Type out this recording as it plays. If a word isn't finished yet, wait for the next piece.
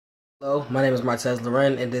Hello, my name is Martez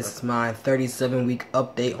Loren, and this is my 37-week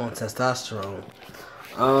update on testosterone.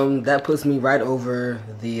 That puts me right over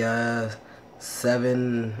the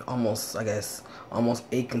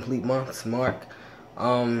 8 complete months mark.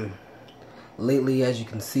 Lately, as you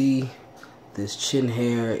can see, this chin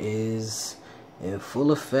hair is in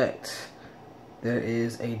full effect. There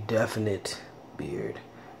is a definite beard.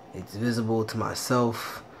 It's visible to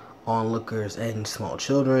myself, onlookers, and small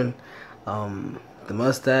children. The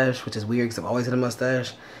mustache, which is weird because I've always had a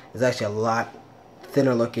mustache, is actually a lot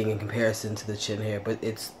thinner looking in comparison to the chin hair, but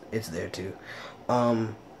it's there too.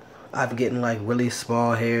 I've getting like really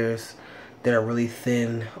small hairs that are really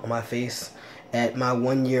thin on my face. At my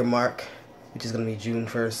 1 year mark, which is going to be June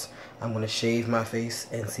 1st, I'm going to shave my face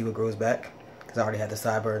and see what grows back, because I already had the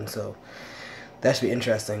sideburn, so that should be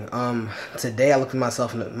interesting. Today I looked at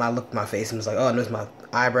myself and I looked at my face and was like, oh, I noticed my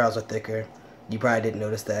eyebrows are thicker. You probably didn't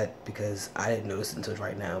notice that because I didn't notice it until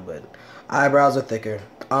right now, but eyebrows are thicker.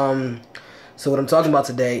 So what I'm talking about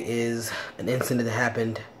today is an incident that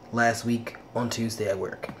happened last week on Tuesday at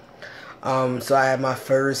work. So I had my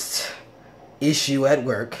first issue at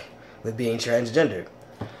work with being transgender.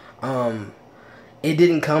 It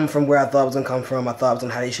didn't come from where I thought it was going to come from. I thought I was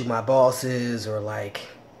going to have an issue with my bosses or like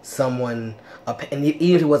someone, and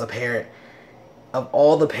even if it was a parent, of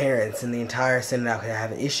all the parents in the entire Senate I could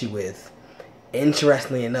have an issue with,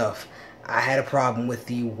 interestingly enough, I had a problem with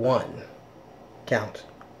the one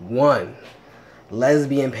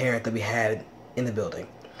lesbian parent that we had in the building.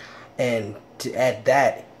 And to add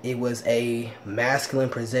that, it was a masculine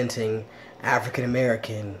presenting African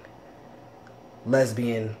American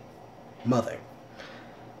lesbian mother,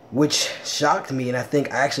 which shocked me, and I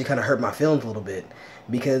think I actually kind of hurt my feelings a little bit,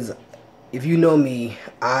 because if you know me,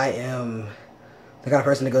 I am the kind of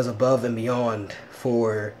person that goes above and beyond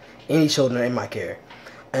for any children in my care.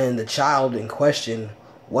 And the child in question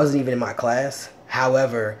wasn't even in my class.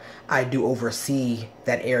 However, I do oversee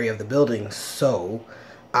that area of the building, so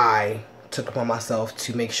I took upon myself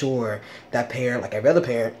to make sure that parent, like every other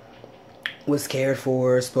parent, was cared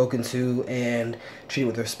for, spoken to, and treated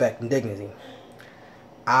with respect and dignity.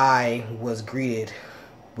 I was greeted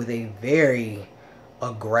with a very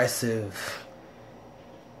aggressive,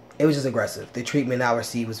 it was just aggressive. The treatment I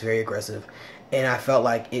received was very aggressive, and I felt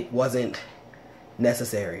like it wasn't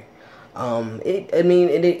necessary.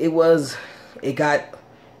 It got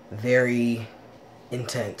very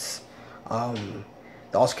intense. The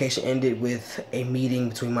altercation ended with a meeting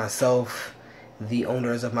between myself, the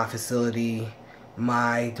owners of my facility,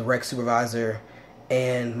 my direct supervisor,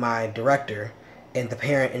 and my director, and the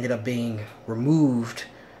parent ended up being removed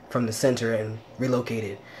from the center and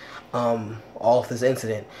relocated off this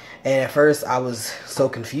incident. And at first I was so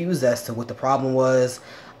confused as to what the problem was.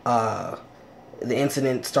 The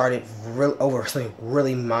incident started over something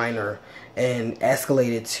really minor and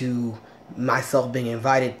escalated to myself being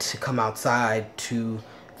invited to come outside to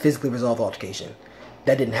physically resolve the altercation.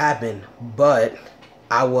 That didn't happen, but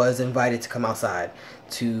I was invited to come outside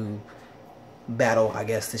to battle, I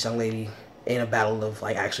guess, this young lady in a battle of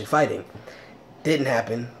like actually fighting. Didn't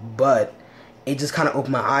happen, but it just kind of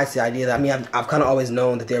opened my eyes to the idea that, I've kind of always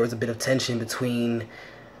known that there was a bit of tension between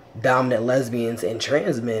dominant lesbians and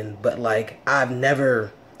trans men, but like I've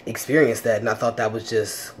never experienced that, and I thought that was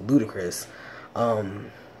just ludicrous.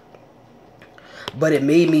 But it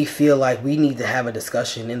made me feel like we need to have a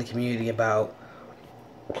discussion in the community about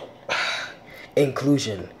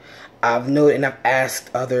inclusion. I've noted and I've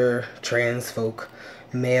asked other trans folk,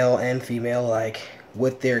 male and female, like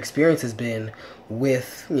what their experience has been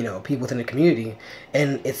with, people within the community,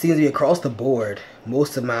 and it seems to be across the board.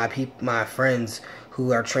 Most of my friends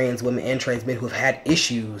who are trans women and trans men who have had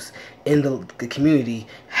issues in the community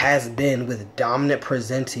has been with dominant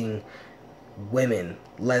presenting women,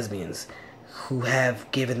 lesbians, who have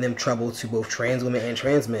given them trouble to both trans women and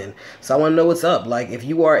trans men. So I want to know what's up. Like, if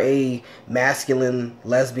you are a masculine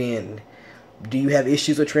lesbian, do you have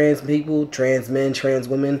issues with trans people, trans men, trans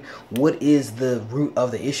women? What is the root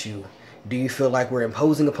of the issue? Do you feel like we're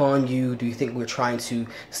imposing upon you? Do you think we're trying to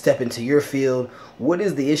step into your field? What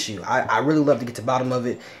is the issue? I really love to get to the bottom of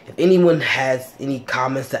it. If anyone has any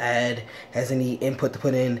comments to add, has any input to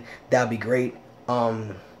put in, that would be great.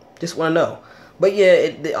 Just want to know. But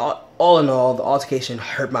yeah, all in all, the altercation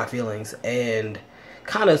hurt my feelings and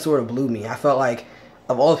kind of sort of blew me. I felt like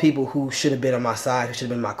of all the people who should have been on my side, who should have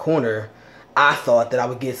been in my corner, I thought that I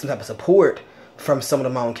would get some type of support from someone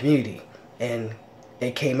in my own community. And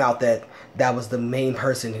it came out that that was the main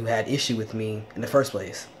person who had issue with me in the first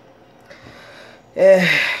place.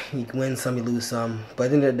 You can win some, you lose some. But at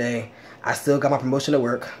the end of the day, I still got my promotion at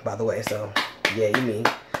work, by the way. So, yeah, you mean.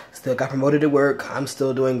 Still got promoted at work. I'm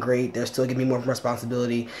still doing great. They're still giving me more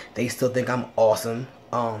responsibility. They still think I'm awesome.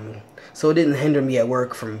 So it didn't hinder me at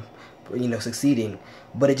work from, succeeding.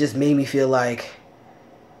 But it just made me feel like,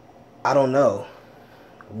 I don't know,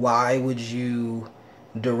 why would you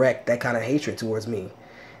direct that kind of hatred towards me?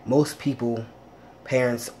 Most people,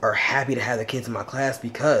 parents, are happy to have their kids in my class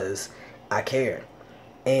because I care.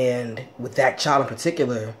 And with that child in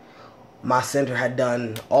particular, my center had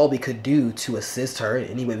done all we could do to assist her in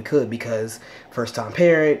any way we could, because first time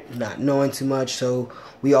parent, not knowing too much, so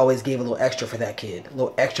we always gave a little extra for that kid, a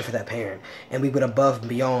little extra for that parent, and we went above and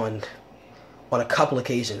beyond on a couple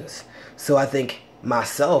occasions. So I think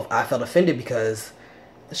myself, I felt offended because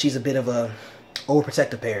she's a bit of a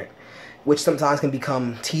overprotective parent, which sometimes can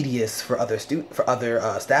become tedious for other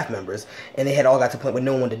staff members, and they had all got to the point where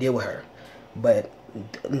no one wanted to deal with her. But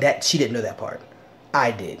that she didn't know that part.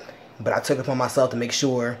 I did. But I took it upon myself to make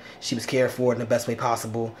sure she was cared for in the best way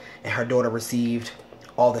possible, and her daughter received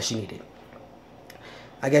all that she needed.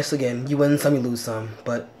 I guess, again, you win some, you lose some,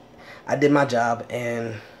 but I did my job,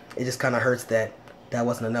 and it just kind of hurts that that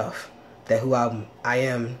wasn't enough. That who I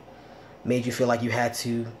am made you feel like you had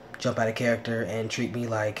to jump out of character and treat me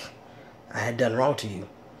like I had done wrong to you.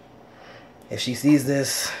 If she sees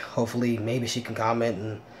this, hopefully, maybe she can comment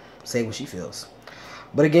and say what she feels.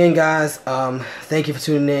 But again, guys, thank you for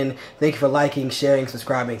tuning in. Thank you for liking, sharing,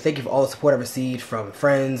 subscribing. Thank you for all the support I've received from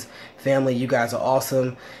friends, family. You guys are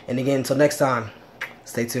awesome. And again, until next time,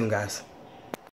 stay tuned, guys.